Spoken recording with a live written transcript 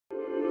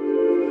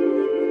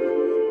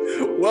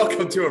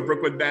Welcome to a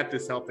Brookwood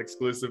Baptist Health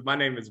exclusive. My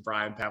name is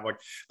Brian Pavlik.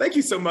 Thank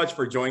you so much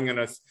for joining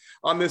us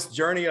on this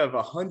journey of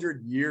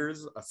 100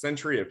 years, a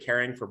century of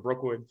caring for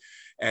Brookwood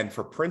and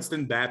for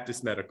Princeton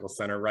Baptist Medical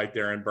Center right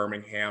there in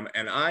Birmingham.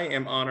 And I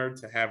am honored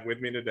to have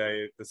with me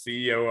today the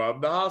CEO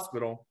of the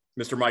hospital,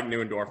 Mr. Mike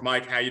Neuendorf.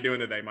 Mike, how you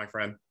doing today, my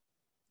friend?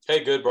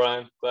 Hey, good,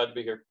 Brian. Glad to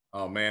be here.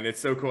 Oh, man, it's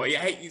so cool. Yeah,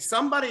 hey,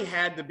 somebody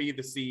had to be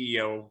the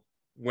CEO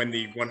when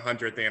the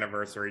 100th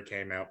anniversary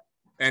came out.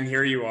 And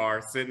here you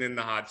are sitting in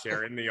the hot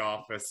chair in the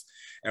office.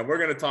 And we're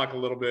going to talk a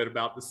little bit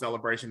about the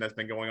celebration that's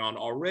been going on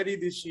already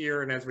this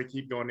year and as we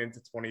keep going into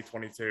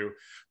 2022.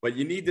 But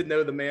you need to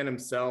know the man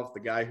himself, the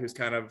guy who's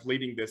kind of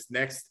leading this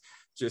next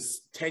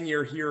just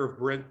 10-year year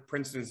of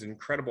Princeton's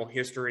incredible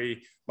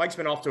history. Mike's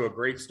been off to a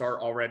great start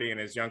already in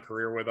his young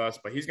career with us,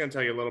 but he's going to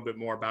tell you a little bit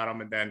more about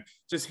him and then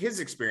just his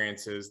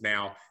experiences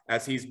now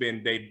as he's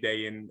been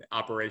day-to-day in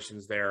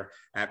operations there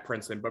at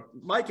Princeton. But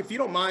Mike, if you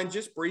don't mind,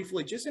 just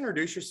briefly, just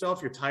introduce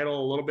yourself, your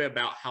title, a little bit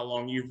about how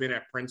long you've been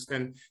at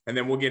Princeton, and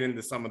then we'll get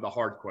into some of the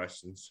hard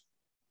questions.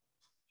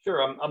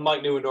 Sure. I'm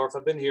Mike Neuendorf.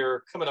 I've been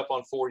here coming up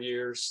on 4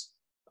 years.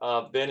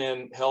 Been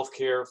in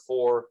healthcare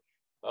for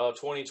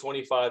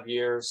 25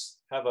 years,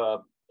 have a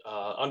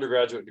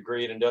undergraduate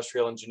degree in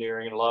industrial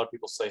engineering, and a lot of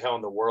people say, how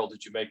in the world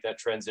did you make that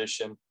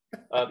transition?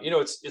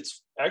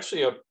 It's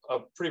actually a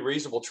pretty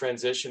reasonable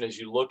transition as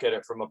you look at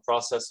it from a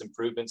process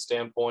improvement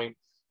standpoint.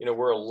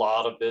 We're a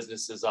lot of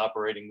businesses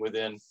operating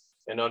within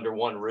and under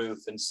one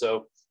roof, and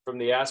so from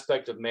the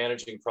aspect of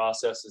managing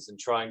processes and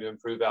trying to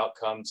improve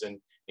outcomes and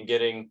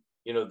getting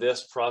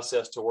this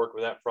process to work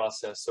with that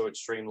process so it's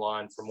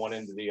streamlined from one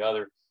end to the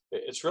other,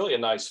 it's really a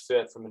nice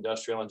fit from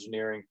industrial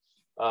engineering.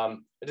 I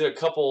did a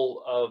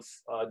couple of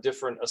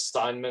different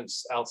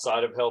assignments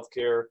outside of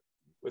healthcare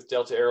with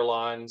Delta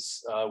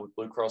Airlines, with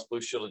Blue Cross Blue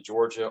Shield of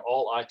Georgia,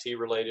 all IT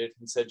related,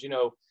 and said,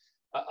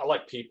 I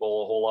like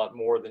people a whole lot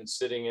more than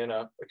sitting in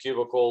a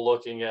cubicle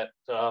looking at,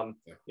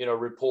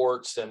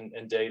 reports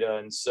and data.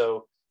 And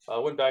so I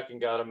went back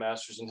and got a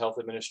master's in health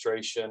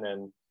administration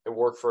and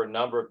worked for a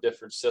number of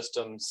different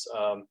systems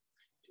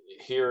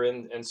here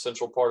in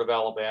central part of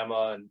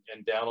Alabama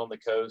and down on the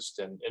coast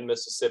and in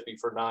Mississippi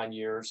for 9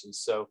 years. And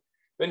so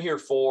been here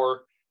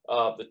for,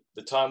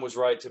 the time was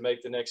right to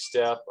make the next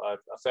step. I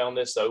found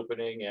this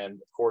opening, and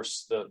of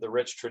course the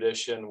rich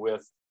tradition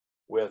with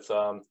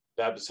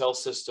Baptist Health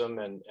System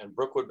and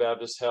Brookwood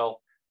Baptist Health.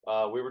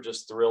 We were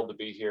just thrilled to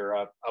be here.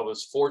 I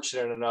was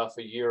fortunate enough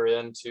a year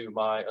into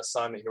my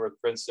assignment here with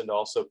Princeton to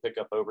also pick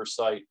up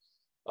oversight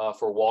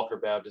for Walker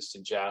Baptist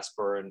in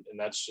Jasper. And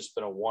that's just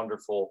been a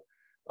wonderful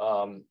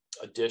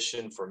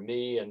addition for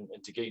me and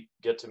to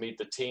get to meet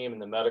the team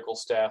and the medical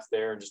staff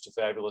there, and just a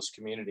fabulous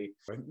community.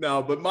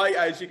 No, but Mike,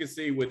 as you can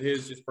see with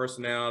his just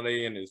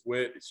personality and his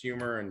wit, his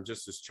humor, and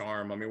just his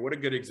charm, I mean, what a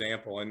good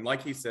example. And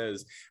like he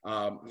says,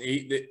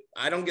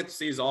 I don't get to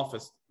see his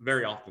office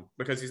very often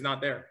because he's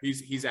not there.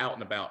 He's out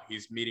and about.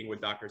 He's meeting with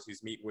doctors.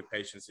 He's meeting with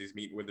patients. He's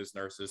meeting with his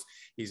nurses.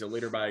 He's a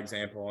leader by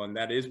example. And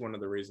that is one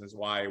of the reasons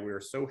why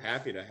we're so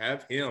happy to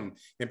have him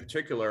in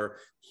particular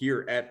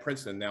here at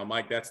Princeton. Now,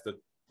 Mike, that's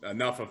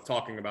enough of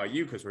talking about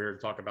you, because we're here to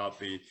talk about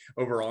the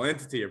overall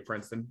entity of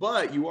Princeton,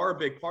 but you are a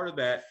big part of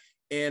that.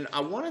 And I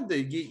wanted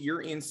to get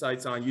your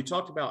insights on, you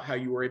talked about how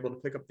you were able to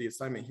pick up the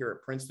assignment here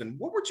at Princeton.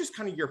 What were just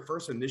kind of your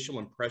first initial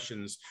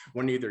impressions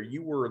when either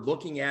you were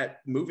looking at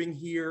moving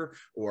here,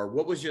 or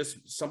what was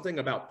just something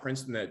about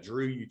Princeton that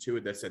drew you to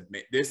it that said,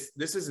 this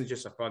isn't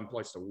just a fun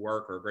place to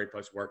work or a great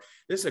place to work.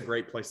 This is a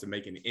great place to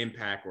make an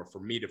impact, or for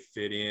me to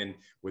fit in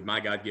with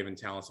my God-given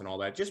talents and all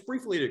that. Just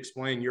briefly to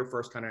explain your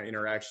first kind of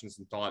interactions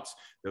and thoughts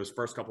those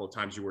first couple of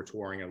times you were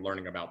touring and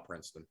learning about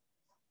Princeton.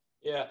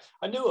 Yeah,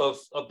 I knew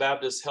of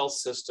Baptist Health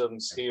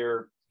Systems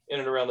here in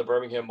and around the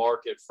Birmingham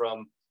market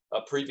from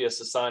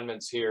previous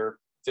assignments here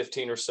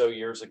 15 or so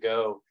years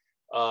ago.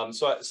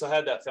 So I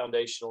had that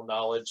foundational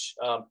knowledge.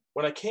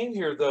 When I came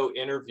here, though,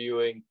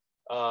 interviewing,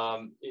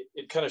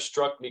 it kind of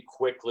struck me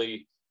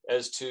quickly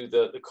as to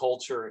the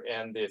culture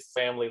and the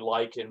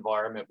family-like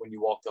environment when you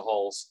walk the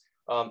halls.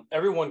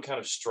 Everyone kind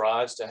of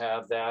strives to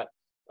have that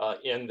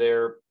in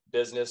their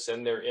business,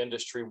 in their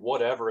industry,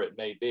 whatever it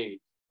may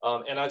be.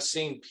 And I've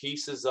seen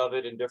pieces of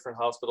it in different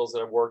hospitals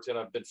that I've worked in.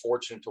 I've been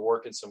fortunate to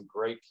work in some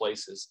great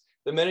places.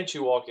 The minute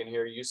you walk in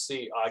here, you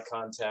see eye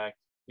contact,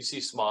 you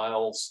see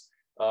smiles,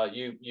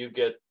 you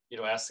get,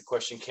 asked the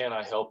question, can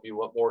I help you?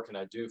 What more can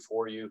I do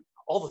for you?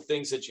 All the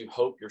things that you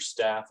hope your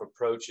staff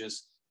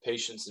approaches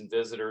patients and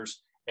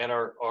visitors and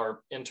our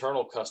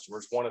internal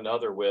customers, one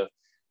another with.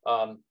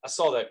 I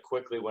saw that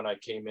quickly when I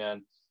came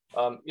in.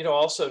 I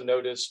also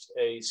noticed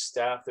a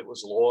staff that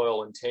was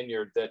loyal and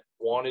tenured, that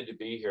wanted to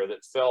be here,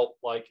 that felt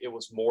like it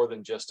was more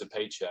than just a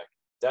paycheck.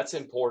 That's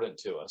important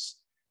to us,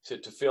 to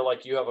feel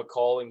like you have a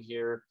calling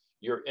here,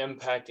 you're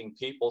impacting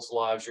people's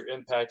lives, you're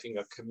impacting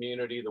a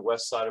community, the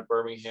west side of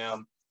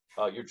Birmingham,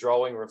 you're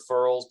drawing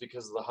referrals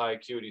because of the high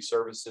acuity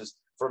services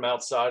from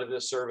outside of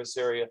this service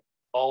area.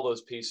 All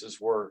those pieces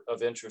were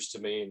of interest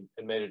to me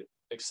and made it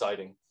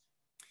exciting.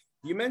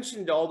 You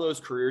mentioned all those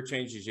career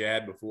changes you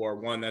had before.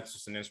 One, that's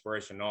just an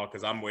inspiration and all,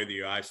 because I'm with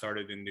you. I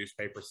started in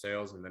newspaper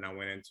sales and then I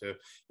went into,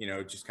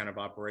 just kind of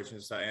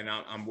operations. And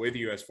I'm with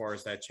you as far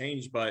as that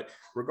change. But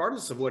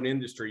regardless of what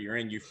industry you're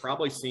in, you've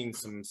probably seen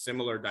some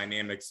similar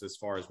dynamics as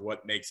far as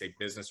what makes a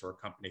business or a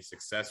company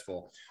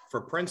successful.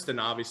 For Princeton,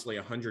 obviously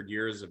 100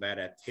 years of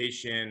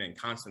adaptation and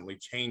constantly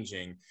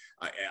changing,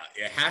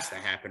 it has to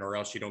happen or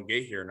else you don't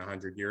get here in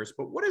 100 years.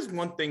 But what is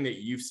one thing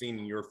that you've seen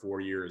in your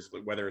 4 years,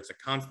 whether it's a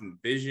constant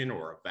vision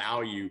or a value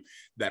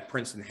that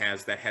Princeton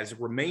has that has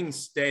remained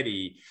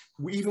steady,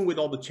 even with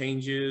all the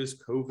changes,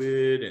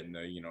 COVID and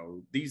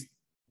these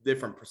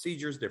different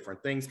procedures,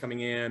 different things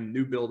coming in,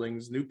 new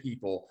buildings, new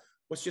people?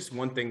 What's just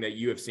one thing that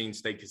you have seen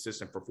stay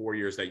consistent for 4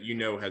 years that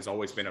has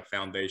always been a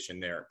foundation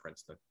there at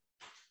Princeton?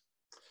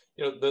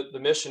 The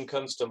mission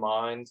comes to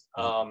mind.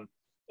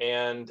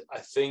 And I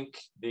think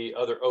the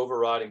other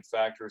overriding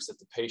factor is that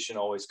the patient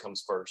always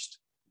comes first.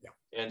 Yeah.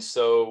 And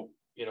so,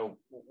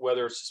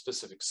 whether it's a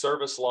specific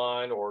service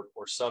line or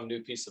some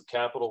new piece of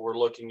capital we're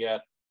looking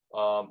at,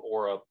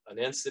 or an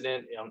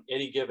incident on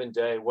any given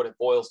day, what it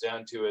boils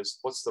down to is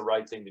what's the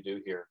right thing to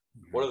do here?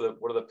 Mm-hmm.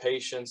 What are the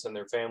patients and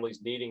their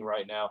families needing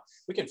right now?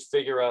 We can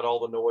figure out all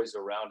the noise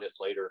around it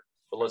later,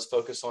 but let's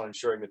focus on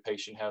ensuring the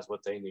patient has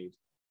what they need.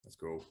 Let's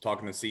go.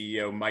 Talking to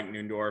CEO Mike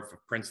Neuendorf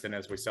of Princeton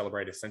as we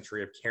celebrate a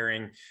century of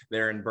caring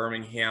there in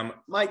Birmingham.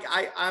 Mike,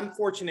 I'm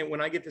fortunate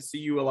when I get to see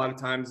you a lot of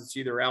times. It's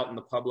either out in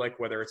the public,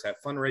 whether it's at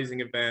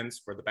fundraising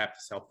events for the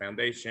Baptist Health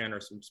Foundation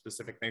or some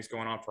specific things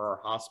going on for our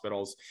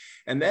hospitals.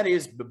 And that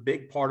is the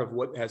big part of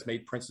what has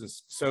made Princeton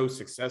so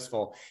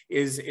successful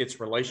is its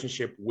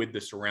relationship with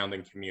the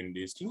surrounding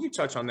communities. Can you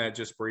touch on that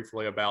just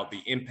briefly about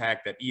the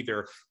impact that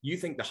either you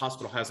think the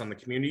hospital has on the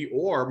community,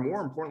 or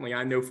more importantly,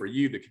 I know for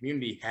you, the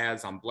community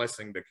has on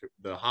blessing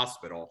the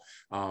hospital,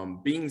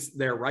 being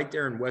there right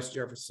there in West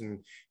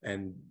Jefferson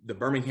and the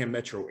Birmingham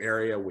metro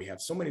area? We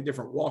have so many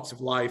different walks of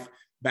life,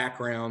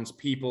 backgrounds,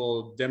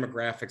 people,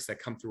 demographics that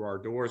come through our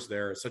doors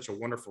there. It's such a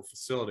wonderful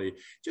facility.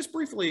 Just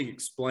briefly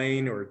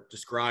explain or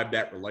describe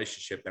that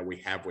relationship that we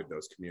have with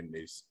those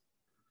communities.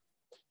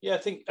 Yeah, I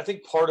think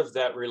part of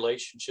that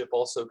relationship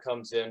also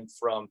comes in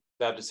from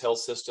Baptist Health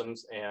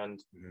Systems and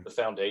the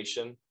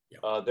foundation.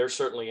 Yeah. They're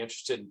certainly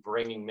interested in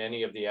bringing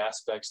many of the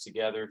aspects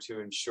together to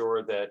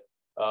ensure that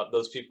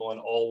those people in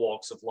all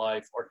walks of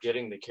life are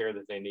getting the care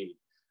that they need,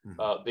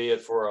 be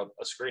it for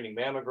a screening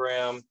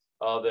mammogram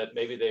that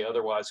maybe they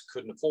otherwise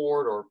couldn't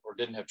afford or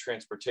didn't have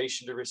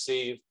transportation to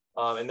receive.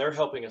 And they're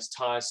helping us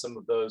tie some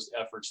of those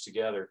efforts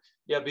together.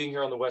 Yeah, being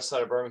here on the west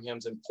side of Birmingham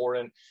is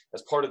important.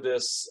 As part of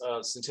this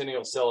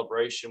centennial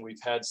celebration,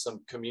 we've had some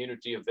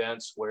community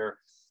events where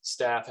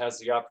staff has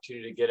the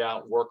opportunity to get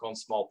out and work on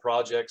small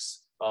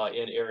projects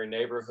in area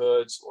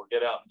neighborhoods or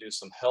get out and do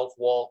some health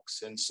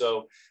walks. And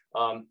so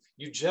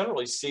you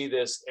generally see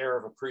this air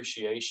of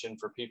appreciation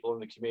for people in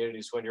the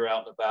communities when you're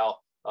out and about.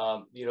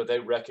 They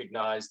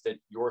recognize that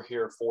you're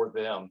here for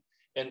them.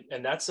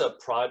 And that's a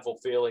prideful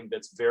feeling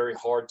that's very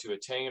hard to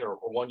attain, or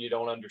one you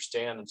don't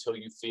understand until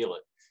you feel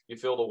it. You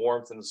feel the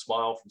warmth and the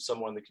smile from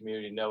someone in the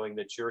community knowing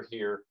that you're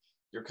here,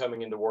 you're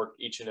coming into work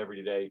each and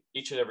every day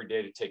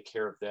to take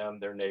care of them,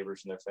 their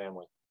neighbors, and their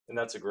family. And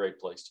that's a great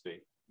place to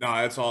be. No,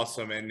 that's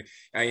awesome. And,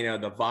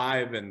 the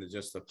vibe and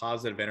just the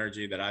positive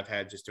energy that I've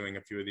had just doing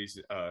a few of these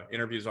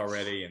interviews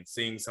already and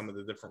seeing some of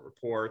the different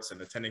reports and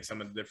attending some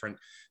of the different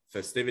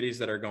festivities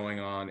that are going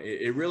on,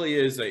 it really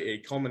is a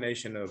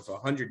culmination of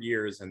 100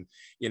 years. And,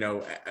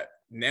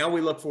 now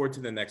we look forward to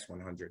the next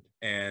 100.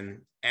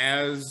 And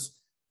as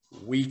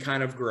we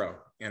kind of grow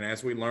and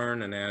as we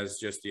learn and as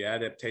just the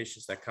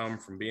adaptations that come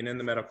from being in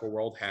the medical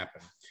world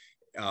happen,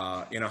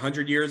 in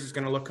 100 years, it's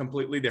going to look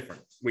completely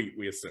different,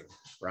 we assume,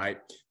 right?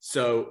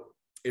 So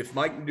if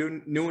Mike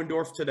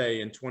Neuendorf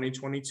today in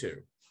 2022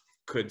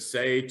 could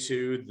say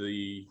to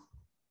the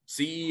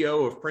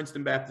CEO of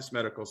Princeton Baptist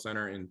Medical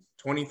Center in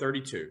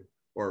 2032,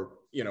 or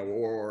in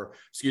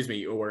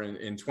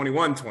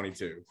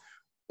 2122,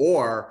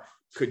 or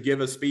could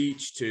give a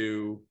speech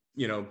to,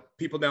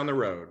 people down the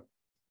road,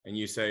 and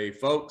you say,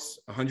 folks,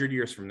 100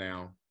 years from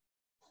now,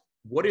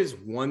 what is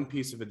one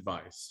piece of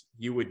advice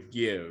you would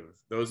give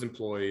those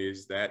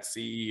employees, that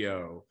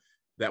CEO,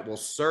 that will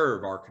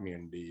serve our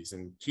communities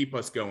and keep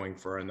us going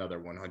for another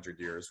 100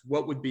 years?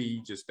 What would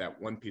be just that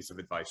one piece of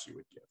advice you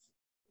would give?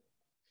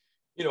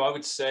 I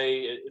would say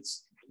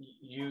it's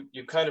you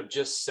kind of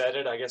just said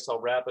it. I guess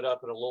I'll wrap it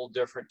up in a little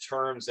different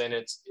terms, and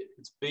it's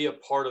be a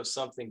part of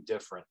something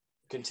different,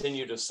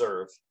 continue to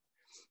serve.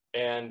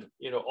 And,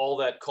 all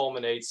that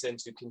culminates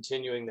into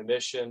continuing the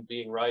mission,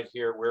 being right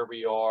here where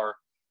we are,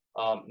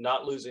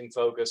 not losing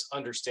focus,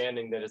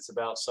 understanding that it's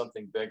about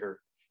something bigger.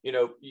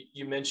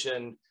 You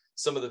mentioned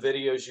some of the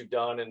videos you've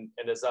done, and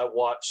as I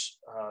watch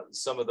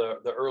some of the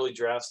early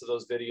drafts of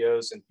those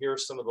videos and hear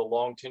some of the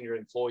long tenured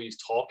employees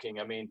talking,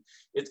 I mean,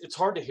 it's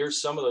hard to hear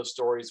some of those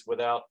stories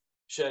without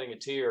shedding a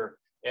tear.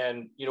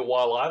 And,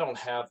 while I don't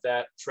have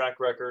that track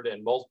record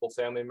and multiple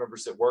family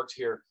members that worked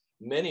here,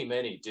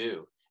 many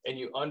do. And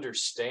you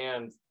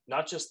understand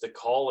not just the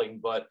calling,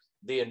 but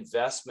the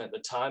investment, the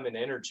time and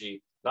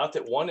energy not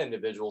that one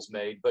individual's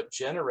made, but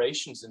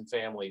generations and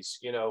families,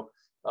 you know,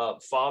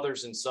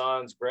 fathers and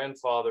sons,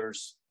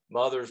 grandfathers,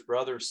 mothers,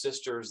 brothers,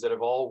 sisters that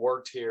have all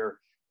worked here,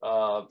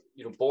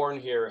 you know, born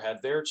here,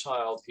 had their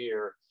child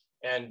here,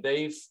 and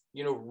they've,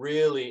 you know,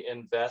 really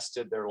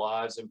invested their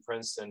lives in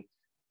Princeton.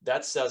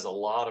 That says a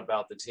lot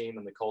about the team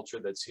and the culture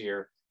that's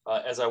here.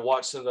 As I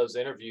watched some of those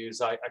interviews,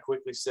 I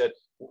quickly said,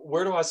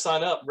 where do I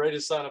sign up? I'm ready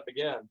to sign up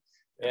again.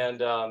 And,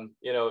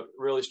 you know,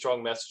 really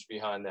strong message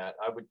behind that.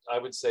 I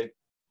would say,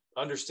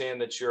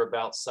 understand that you're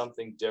about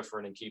something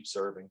different and keep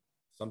serving.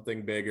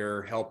 Something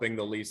bigger, helping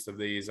the least of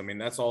these. I mean,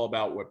 that's all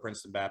about what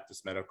Princeton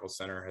Baptist Medical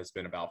Center has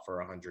been about for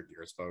 100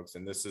 years, folks.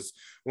 And this is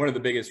one of the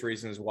biggest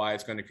reasons why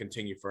it's going to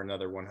continue for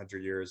another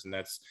 100 years. And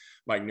that's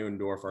Mike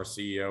Neuendorf, our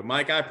CEO.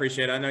 Mike, I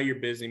appreciate it. I know you're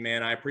busy,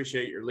 man. I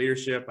appreciate your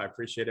leadership. I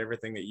appreciate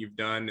everything that you've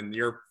done in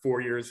your 4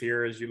 years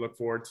here as you look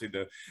forward to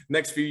the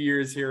next few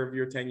years here of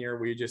your tenure.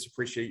 We just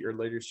appreciate your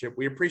leadership.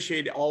 We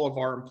appreciate all of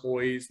our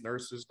employees,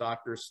 nurses,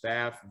 doctors,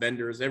 staff,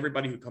 vendors,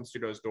 everybody who comes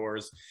through those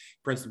doors,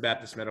 Princeton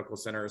Baptist Medical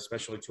Center,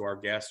 especially to our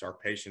guests, our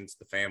patients,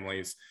 the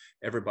families,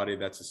 everybody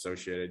that's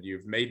associated.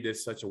 You've made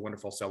this such a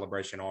wonderful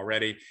celebration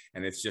already,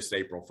 and it's just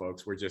April,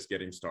 folks. We're just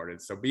getting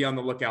started. So be on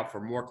the lookout for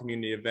more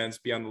community events.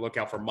 Be on the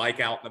lookout for Mike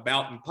out and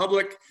about in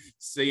public.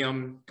 See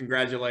him,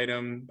 congratulate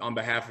him on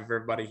behalf of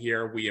everybody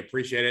here. We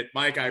appreciate it.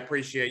 Mike, I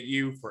appreciate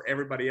you. For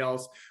everybody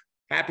else,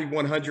 happy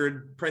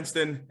 100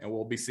 Princeton, and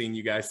we'll be seeing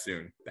you guys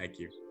soon. Thank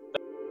you.